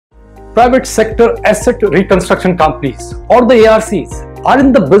Private sector asset reconstruction companies, or the ARCs, are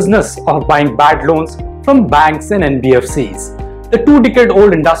in the business of buying bad loans from banks and NBFCs. The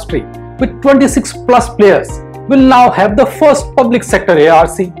 2-decade-old industry with 26 plus players will now have the first public sector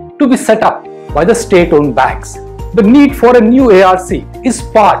ARC to be set up by the state-owned banks. The need for a new ARC is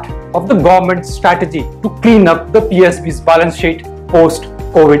part of the government's strategy to clean up the PSBs balance sheet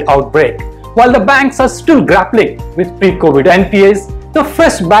post-COVID outbreak. While the banks are still grappling with pre-COVID NPAs, the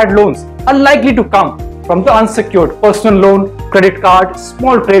fresh bad loans are likely to come from the unsecured personal loan, credit card,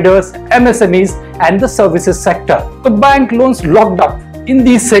 small traders, MSMEs and the services sector. The bank loans locked up in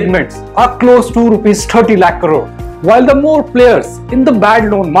these segments are close to Rs 30 lakh crore. While the more players in the bad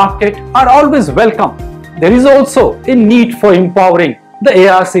loan market are always welcome, there is also a need for empowering the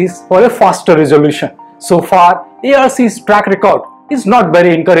ARCs for a faster resolution. So far, ARC's track record is not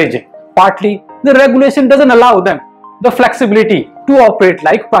very encouraging. Partly, the regulation doesn't allow them the flexibility to operate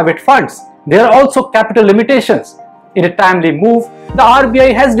like private funds. There are also capital limitations. In a timely move, the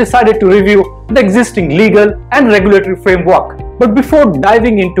RBI has decided to review the existing legal and regulatory framework. But before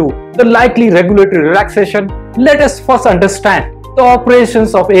diving into the likely regulatory relaxation, let us first understand the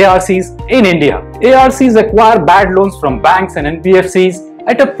operations of ARCs in India. ARCs acquire bad loans from banks and NBFCs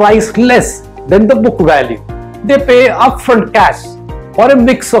at a price less than the book value. They pay upfront cash or a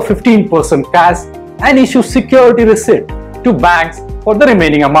mix of 15% cash and issue security receipt to banks for the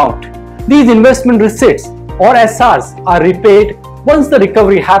remaining amount. These investment receipts or SRs are repaid once the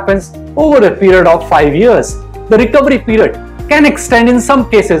recovery happens over a period of 5 years. The recovery period can extend in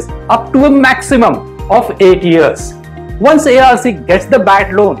some cases up to a maximum of 8 years. Once ARC gets the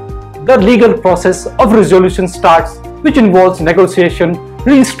bad loan, the legal process of resolution starts, which involves negotiation,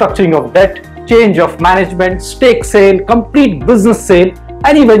 restructuring of debt, change of management, stake sale, complete business sale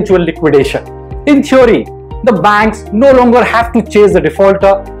and eventual liquidation. In theory, the banks no longer have to chase the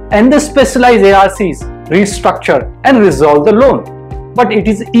defaulter and the specialized ARCs restructure and resolve the loan. But it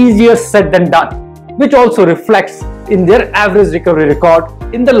is easier said than done, which also reflects in their average recovery record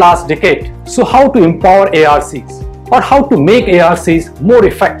in the last decade. So how to empower ARCs or how to make ARCs more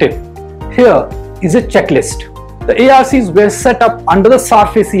effective? Here is a checklist. The ARCs were set up under the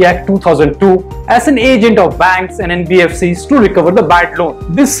SARFAESI Act 2002 as an agent of banks and NBFCs to recover the bad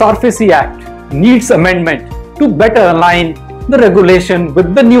loan. This SARFAESI Act needs amendment to better align the regulation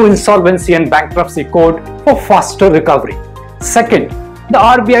with the new Insolvency and Bankruptcy Code for faster recovery. Second, the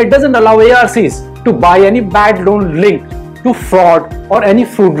RBI doesn't allow ARCs to buy any bad loan linked to fraud or any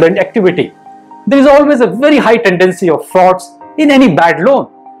fraudulent activity. There is always a very high tendency of frauds in any bad loan.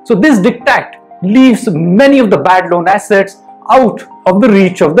 So this diktat leaves many of the bad loan assets out of the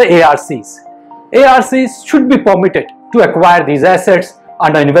reach of the ARCs. ARCs should be permitted to acquire these assets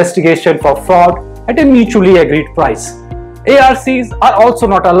under investigation for fraud at a mutually agreed price. ARCs are also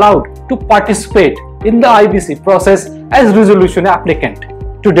not allowed to participate in the IBC process as resolution applicant.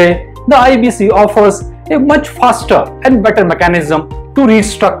 Today, the IBC offers a much faster and better mechanism to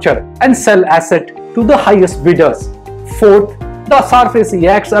restructure and sell asset to the highest bidders. Fourth, the SARFAESI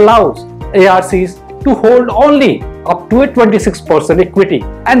Act allows ARCs to hold only up to a 26% equity,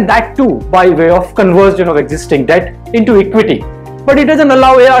 and that too by way of conversion of existing debt into equity. But it doesn't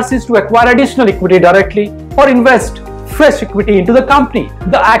allow ARCs to acquire additional equity directly or invest fresh equity into the company.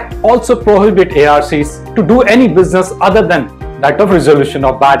 The Act also prohibits ARCs to do any business other than that of resolution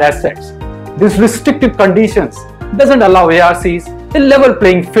of bad assets. These restrictive conditions doesn't allow ARCs a level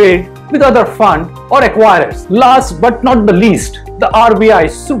playing field with other fund or acquirers. Last but not the least, the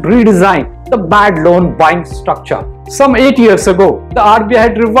RBI should redesign the bad loan buying structure. Some 8 years ago, the RBI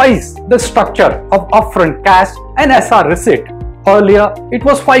had revised the structure of upfront cash and SR receipt. Earlier, it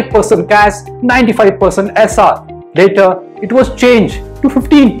was 5% cash, 95% SR. Later, it was changed to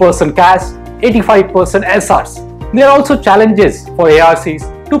 15% cash, 85% SRs. There are also challenges for ARCs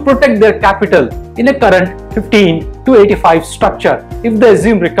to protect their capital in a current 15 to 85 structure if the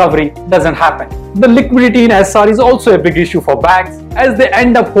assumed recovery doesn't happen. The liquidity in SR is also a big issue for banks as they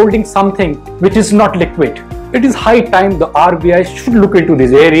end up holding something which is not liquid. It is high time the RBI should look into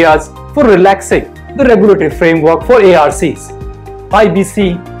these areas for relaxing the regulatory framework for ARCs.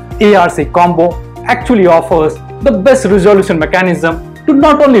 IBC-ARC combo actually offers the best resolution mechanism to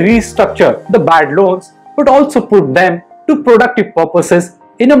not only restructure the bad loans but also put them to productive purposes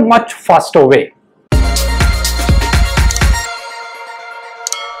in a much faster way.